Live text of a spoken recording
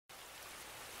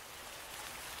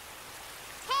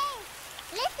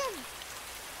Listen!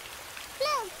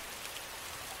 Flo!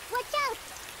 Watch out!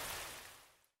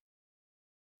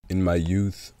 In my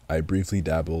youth, I briefly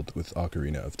dabbled with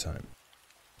Ocarina of Time.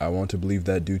 I want to believe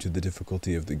that due to the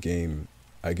difficulty of the game,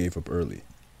 I gave up early,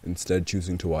 instead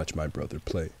choosing to watch my brother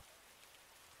play.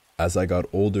 As I got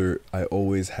older, I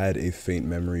always had a faint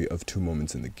memory of two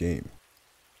moments in the game: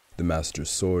 the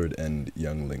Master's Sword and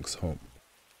young Link's home.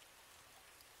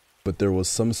 But there was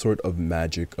some sort of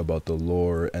magic about the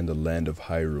lore and the land of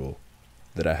Hyrule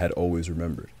that I had always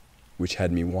remembered, which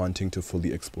had me wanting to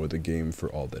fully explore the game for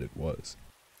all that it was.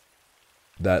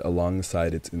 That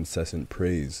alongside its incessant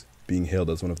praise, being hailed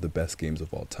as one of the best games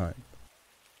of all time.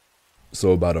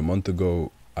 So about a month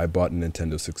ago, I bought a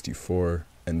Nintendo 64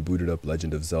 and booted up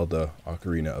Legend of Zelda: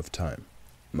 Ocarina of Time,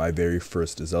 my very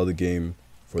first Zelda game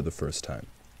for the first time,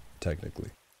 technically.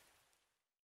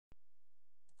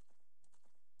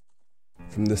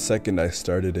 From the second I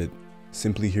started it,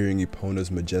 simply hearing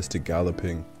Epona's majestic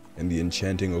galloping and the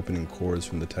enchanting opening chords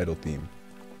from the title theme,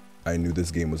 I knew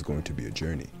this game was going to be a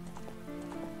journey.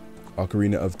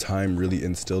 Ocarina of Time really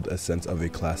instilled a sense of a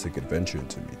classic adventure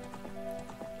into me,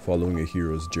 following a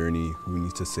hero's journey who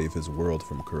needs to save his world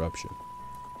from corruption.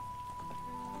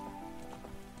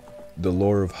 The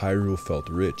lore of Hyrule felt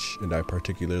rich, and I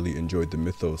particularly enjoyed the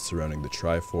mythos surrounding the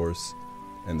Triforce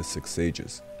and the Six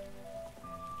Sages,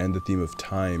 and the theme of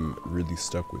time really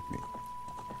stuck with me.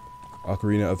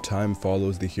 Ocarina of Time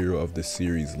follows the hero of the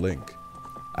series, Link,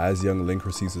 as young Link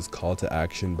receives his call to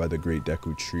action by the Great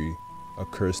Deku Tree, a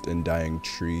cursed and dying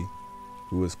tree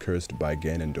who was cursed by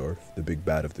Ganondorf, the big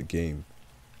bad of the game.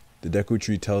 The Deku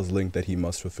Tree tells Link that he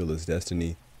must fulfill his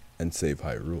destiny and save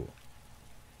Hyrule.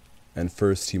 And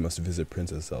first he must visit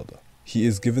Princess Zelda. He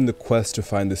is given the quest to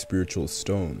find the spiritual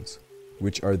stones,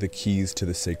 which are the keys to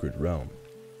the sacred realm,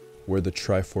 where the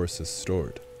Triforce is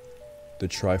stored. The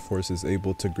Triforce is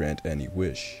able to grant any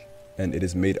wish, and it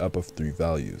is made up of three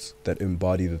values that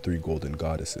embody the three golden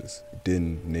goddesses,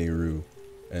 Din, Nehru,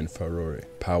 and Farore: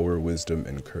 power, wisdom,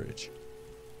 and courage.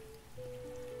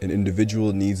 An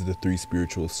individual needs the three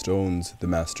spiritual stones, the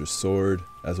Master's Sword,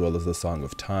 as well as the Song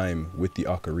of Time with the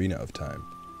Ocarina of Time,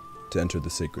 to enter the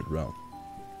sacred realm.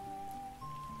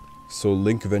 So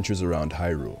Link ventures around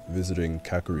Hyrule, visiting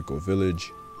Kakariko Village,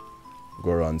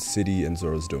 Goron City, and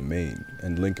Zora's Domain,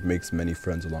 and Link makes many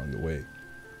friends along the way.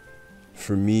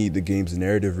 For me, the game's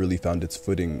narrative really found its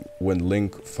footing when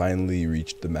Link finally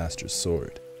reached the Master's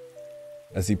Sword.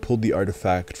 As he pulled the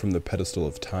artifact from the pedestal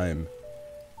of time,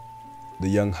 the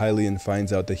young Hylian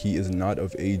finds out that he is not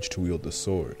of age to wield the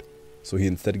sword, so he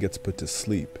instead gets put to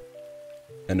sleep,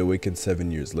 and awakens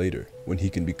 7 years later, when he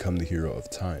can become the hero of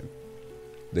time.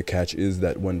 The catch is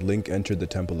that when Link entered the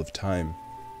Temple of Time,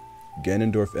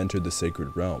 Ganondorf entered the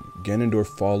sacred realm. Ganondorf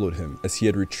followed him. As he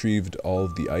had retrieved all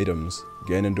of the items,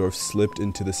 Ganondorf slipped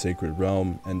into the sacred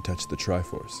realm and touched the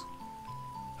Triforce.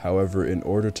 However, in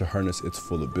order to harness its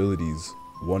full abilities,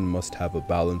 one must have a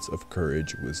balance of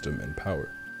courage, wisdom, and power.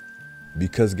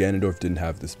 Because Ganondorf didn't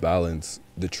have this balance,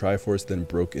 the Triforce then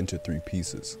broke into three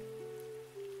pieces.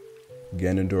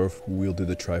 Ganondorf wielded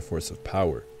the Triforce of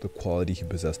Power, the quality he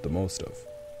possessed the most of.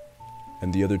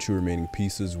 And the other two remaining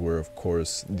pieces were, of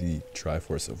course, the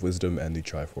Triforce of Wisdom and the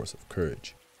Triforce of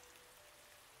Courage.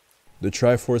 The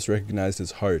Triforce recognized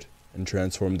his heart and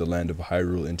transformed the land of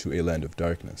Hyrule into a land of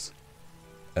darkness,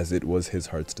 as it was his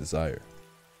heart's desire.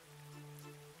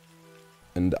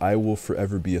 And I will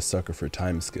forever be a sucker for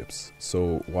time skips,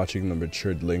 so watching the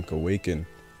matured Link awaken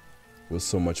was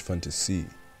so much fun to see.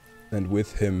 And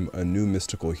with him, a new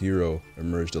mystical hero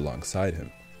emerged alongside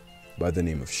him, by the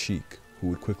name of Sheik, who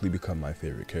would quickly become my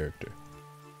favorite character.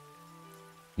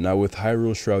 Now with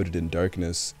Hyrule shrouded in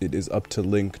darkness, it is up to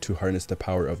Link to harness the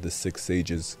power of the Six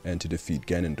Sages and to defeat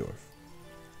Ganondorf.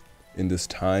 In this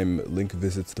time, Link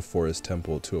visits the Forest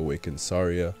Temple to awaken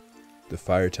Saria, the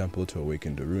Fire Temple to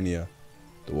awaken Darunia,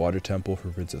 the Water Temple for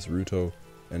Princess Ruto,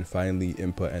 and finally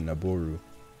Impa and Naboru,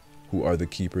 who are the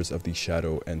keepers of the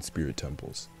Shadow and Spirit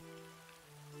Temples.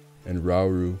 And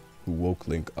Rauru, who woke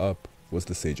Link up, was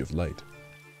the Sage of Light.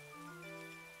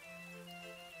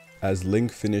 As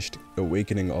Link finished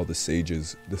awakening all the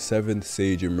sages, the seventh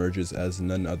sage emerges as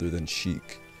none other than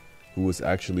Sheik, who was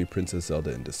actually Princess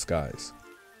Zelda in disguise.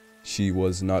 She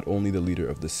was not only the leader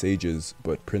of the sages,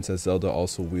 but Princess Zelda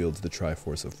also wields the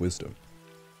Triforce of Wisdom,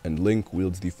 and Link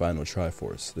wields the final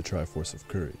Triforce, the Triforce of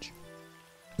Courage.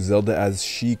 Zelda as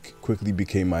Sheik quickly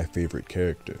became my favorite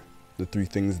character. The three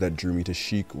things that drew me to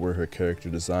Sheik were her character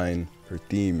design, her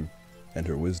theme, and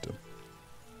her wisdom.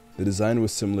 The design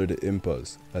was similar to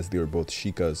Impa's, as they were both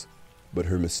Sheikahs, but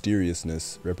her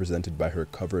mysteriousness, represented by her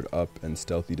covered up and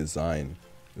stealthy design,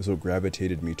 is what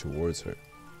gravitated me towards her,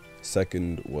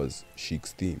 Second was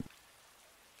Sheik's theme.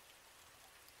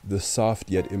 The soft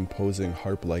yet imposing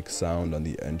harp-like sound on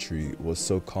the entry was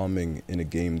so calming in a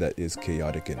game that is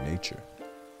chaotic in nature.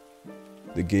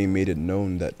 The game made it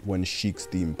known that when Sheik's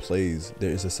theme plays,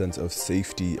 there is a sense of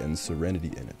safety and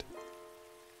serenity in it.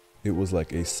 It was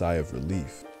like a sigh of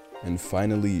relief. And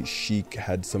finally, Sheik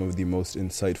had some of the most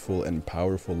insightful and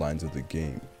powerful lines of the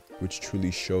game, which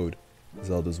truly showed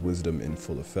Zelda's wisdom in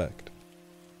full effect.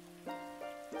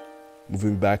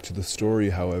 Moving back to the story,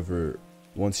 however,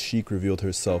 once Sheik revealed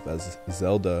herself as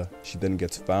Zelda, she then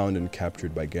gets found and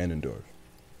captured by Ganondorf,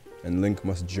 and Link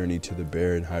must journey to the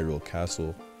Bear in Hyrule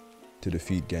Castle to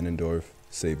defeat Ganondorf,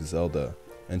 save Zelda,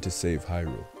 and to save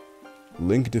Hyrule.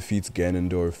 Link defeats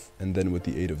Ganondorf, and then with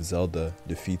the aid of Zelda,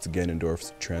 defeats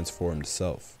Ganondorf's transformed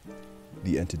self,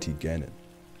 the entity Ganon.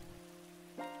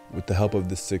 With the help of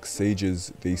the 6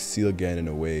 sages, they seal Ganon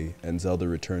away, and Zelda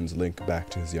returns Link back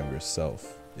to his younger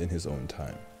self, in his own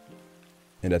time.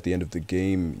 And at the end of the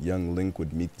game, young Link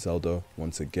would meet Zelda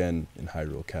once again in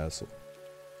Hyrule Castle.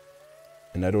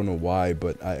 And I don't know why,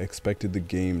 but I expected the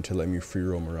game to let me free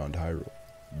roam around Hyrule.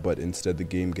 But instead the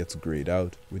game gets grayed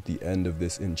out with the end of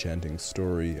this enchanting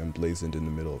story emblazoned in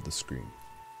the middle of the screen.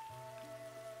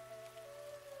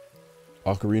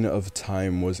 Ocarina of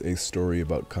Time was a story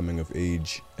about coming of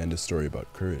age and a story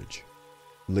about courage.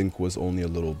 Link was only a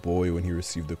little boy when he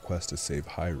received the quest to save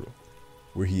Hyrule,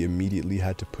 where he immediately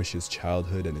had to push his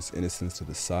childhood and his innocence to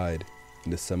the side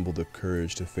and assemble the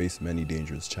courage to face many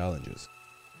dangerous challenges,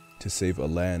 to save a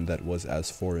land that was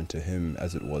as foreign to him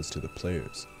as it was to the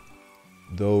players.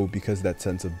 Though, because that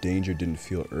sense of danger didn't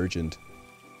feel urgent,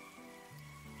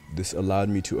 this allowed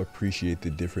me to appreciate the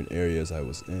different areas I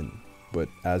was in. But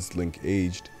as Link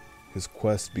aged, his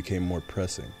quest became more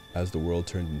pressing as the world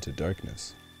turned into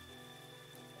darkness.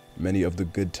 Many of the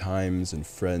good times and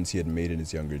friends he had made in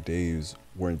his younger days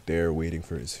weren't there waiting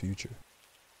for his future.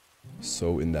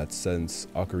 So in that sense,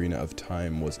 Ocarina of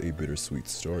Time was a bittersweet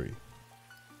story.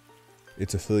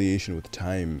 Its affiliation with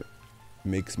time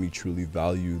makes me truly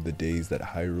value the days that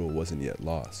Hyrule wasn't yet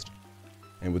lost.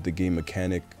 And with the game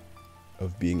mechanic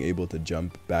of being able to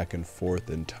jump back and forth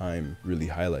in time really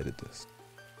highlighted this.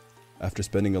 After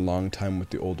spending a long time with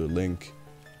the older Link,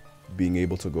 being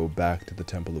able to go back to the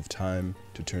Temple of Time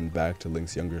to turn back to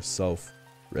Link's younger self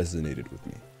resonated with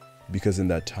me. Because in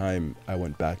that time, I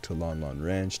went back to Lon Lon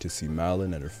Ranch to see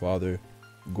Malon and her father,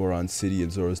 Goron City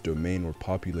and Zora's Domain were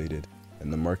populated,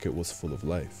 and the market was full of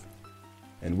life.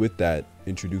 And with that,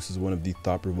 introduces one of the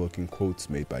thought-provoking quotes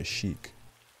made by Sheik.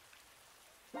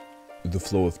 The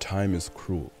flow of time is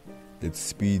cruel. Its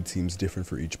speed seems different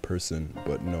for each person,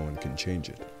 but no one can change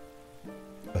it.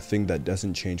 A thing that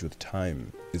doesn't change with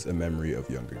time is a memory of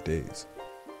younger days.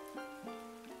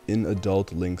 In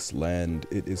adult Link's land,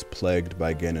 it is plagued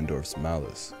by Ganondorf's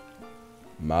malice.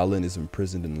 Malon is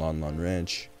imprisoned in Lon Lon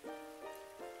Ranch.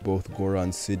 Both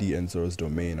Goron City and Zora's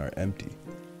Domain are empty.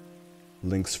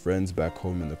 Link's friends back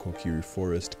home in the Kokiri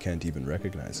Forest can't even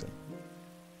recognize him.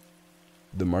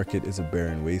 The market is a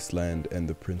barren wasteland and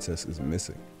the princess is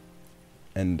missing.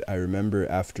 And I remember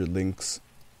after Link's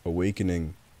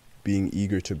awakening, being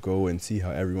eager to go and see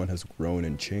how everyone has grown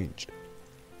and changed.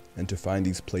 And to find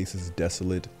these places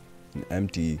desolate and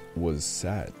empty was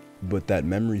sad. But that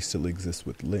memory still exists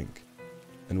with Link.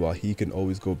 And while he can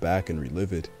always go back and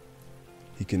relive it,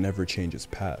 he can never change his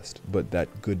past, but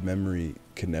that good memory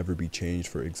can never be changed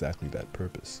for exactly that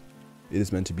purpose. It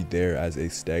is meant to be there as a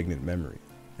stagnant memory,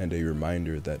 and a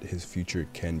reminder that his future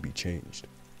can be changed,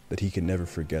 that he can never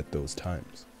forget those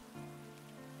times.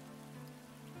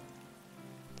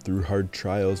 Through hard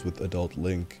trials with adult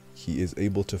Link, he is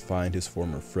able to find his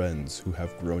former friends who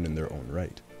have grown in their own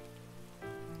right.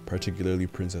 Particularly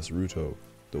Princess Ruto,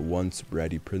 the once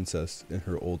bratty princess in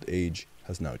her old age,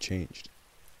 has now changed.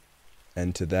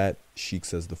 And to that, Sheik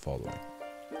says the following: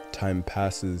 "Time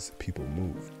passes, people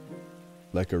move.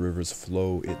 Like a river's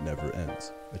flow, it never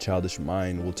ends. A childish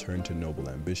mind will turn to noble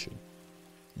ambition.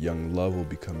 Young love will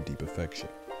become deep affection.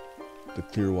 The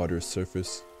clear water's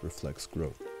surface reflects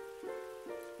growth."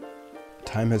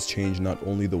 Time has changed not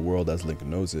only the world as Link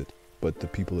knows it, but the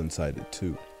people inside it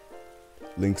too.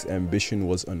 Link's ambition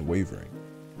was unwavering,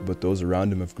 but those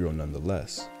around him have grown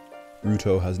nonetheless.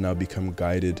 Ruto has now become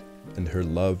guided, and her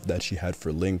love that she had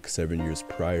for Link 7 years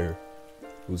prior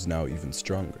was now even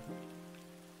stronger.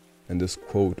 And this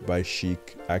quote by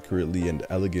Sheik accurately and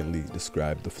elegantly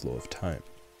described the flow of time.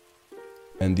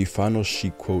 And the final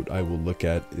Sheik quote I will look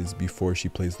at is before she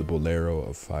plays the Bolero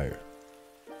of Fire.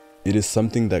 "It is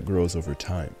something that grows over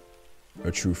time,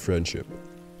 a true friendship,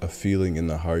 a feeling in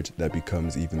the heart that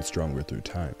becomes even stronger through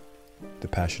time. The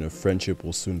passion of friendship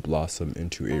will soon blossom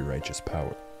into a righteous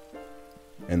power.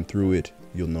 and through it,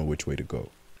 you'll know which way to go.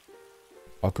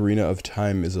 Ocarina of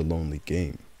Time is a lonely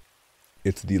game.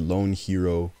 It's the lone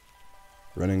hero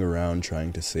running around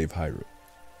trying to save Hyrule.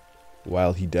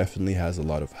 While he definitely has a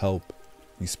lot of help,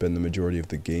 you spend the majority of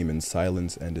the game in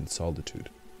silence and in solitude,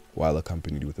 while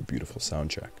accompanied with a beautiful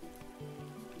soundtrack.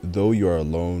 Though you are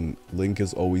alone, Link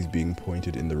is always being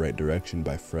pointed in the right direction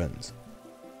by friends,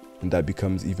 and that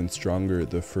becomes even stronger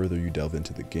the further you delve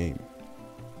into the game.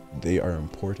 They are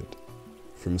important.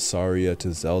 From Saria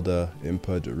to Zelda,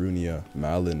 Impa, Darunia,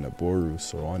 Malon, Naboru,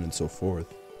 so on and so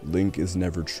forth, Link is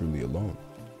never truly alone.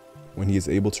 When he is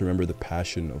able to remember the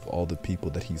passion of all the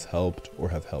people that he's helped or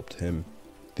have helped him,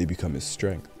 they become his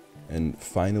strength. And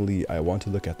finally, I want to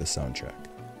look at the soundtrack.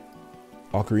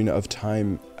 Ocarina of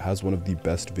Time has one of the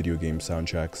best video game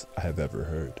soundtracks I have ever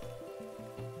heard.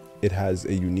 It has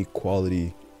a unique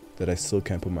quality that I still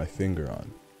can't put my finger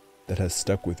on, that has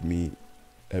stuck with me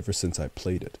ever since I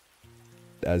played it.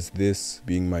 As this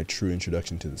being my true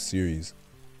introduction to the series,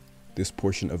 this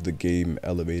portion of the game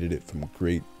elevated it from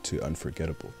great to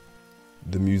unforgettable.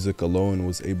 The music alone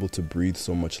was able to breathe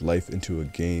so much life into a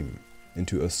game,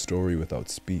 into a story without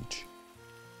speech.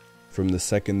 From the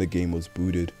second the game was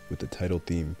booted with the title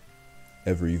theme,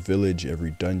 every village,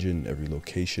 every dungeon, every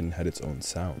location had its own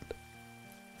sound,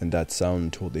 and that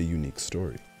sound told a unique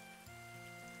story.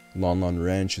 Lon Lon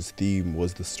Ranch's theme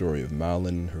was the story of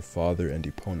Malon, her father, and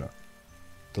Epona.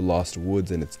 The Lost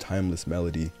Woods and its timeless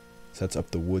melody sets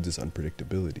up the woods'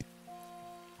 unpredictability.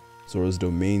 Zora's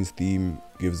Domain's theme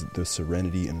gives the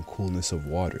serenity and coolness of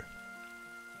water.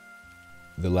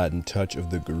 The Latin touch of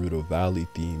the Gerudo Valley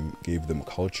theme gave them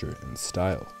culture and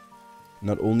style.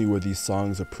 Not only were these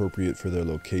songs appropriate for their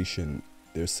location,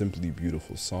 they're simply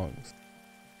beautiful songs.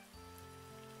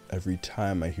 Every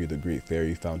time I hear the Great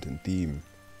Fairy Fountain theme,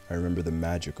 I remember the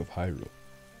magic of Hyrule,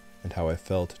 and how I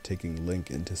felt taking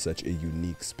Link into such a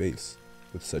unique space,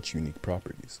 with such unique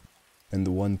properties. And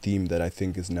the one theme that I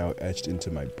think is now etched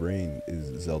into my brain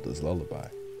is Zelda's Lullaby.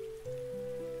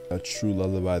 A true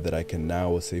lullaby that I can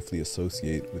now safely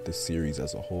associate with the series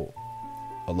as a whole.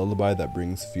 A lullaby that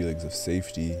brings feelings of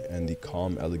safety and the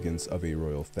calm elegance of a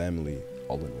royal family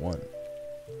all in one.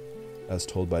 As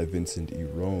told by Vincent E.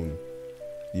 Rohn,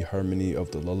 the harmony of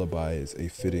the lullaby is a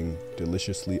fitting,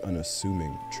 deliciously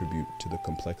unassuming tribute to the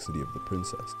complexity of the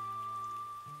princess.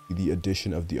 The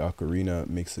addition of the ocarina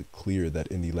makes it clear that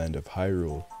in the land of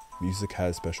Hyrule, music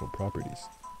has special properties.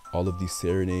 All of these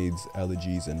serenades,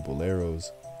 elegies, and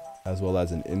boleros, as well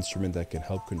as an instrument that can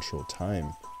help control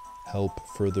time, help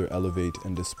further elevate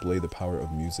and display the power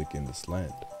of music in this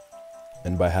land.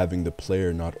 And by having the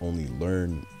player not only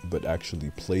learn, but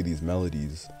actually play these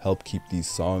melodies, help keep these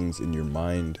songs in your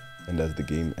mind, and as the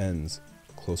game ends,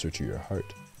 closer to your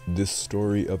heart. This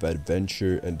story of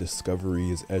adventure and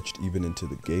discovery is etched even into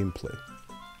the gameplay.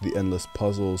 The endless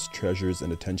puzzles, treasures,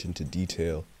 and attention to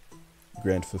detail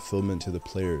grant fulfillment to the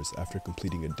players after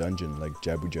completing a dungeon like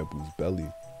Jabu Jabu's Belly,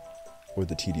 or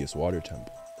the tedious water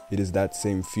temple. It is that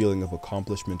same feeling of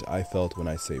accomplishment I felt when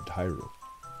I saved Hyrule.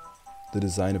 The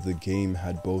design of the game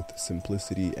had both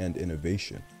simplicity and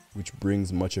innovation, which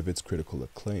brings much of its critical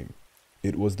acclaim.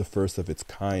 It was the first of its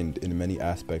kind in many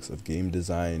aspects of game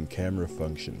design, camera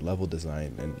function, level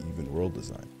design, and even world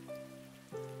design.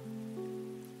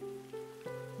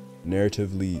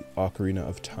 Narratively, Ocarina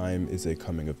of Time is a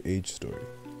coming-of-age story,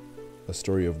 a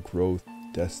story of growth,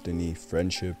 destiny,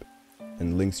 friendship,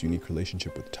 and Link's unique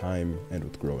relationship with time and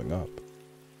with growing up.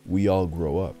 We all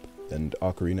grow up, and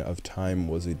Ocarina of Time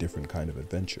was a different kind of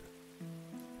adventure.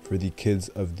 For the kids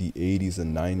of the 80s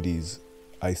and 90s,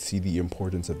 I see the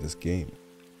importance of this game.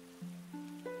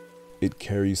 It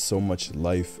carries so much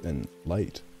life and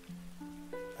light.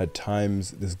 At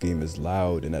times, this game is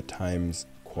loud, and at times,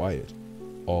 quiet,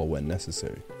 all when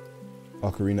necessary.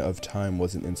 Ocarina of Time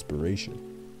was an inspiration,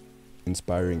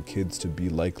 inspiring kids to be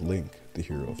like Link, the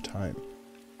hero of time.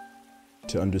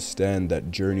 To understand that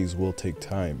journeys will take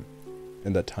time,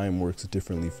 and that time works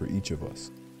differently for each of us.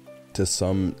 To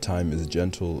some, time is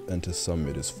gentle, and to some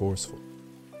it is forceful.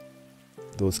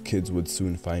 Those kids would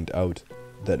soon find out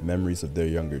that memories of their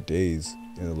younger days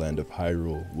in the land of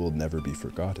Hyrule will never be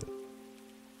forgotten.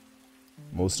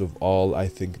 Most of all, I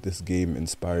think this game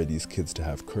inspired these kids to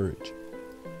have courage.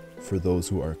 For those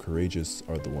who are courageous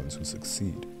are the ones who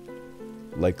succeed.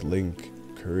 Like Link,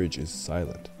 courage is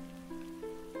silent.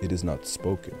 It is not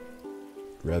spoken.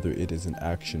 Rather, it is an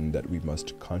action that we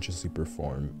must consciously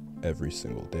perform every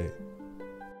single day.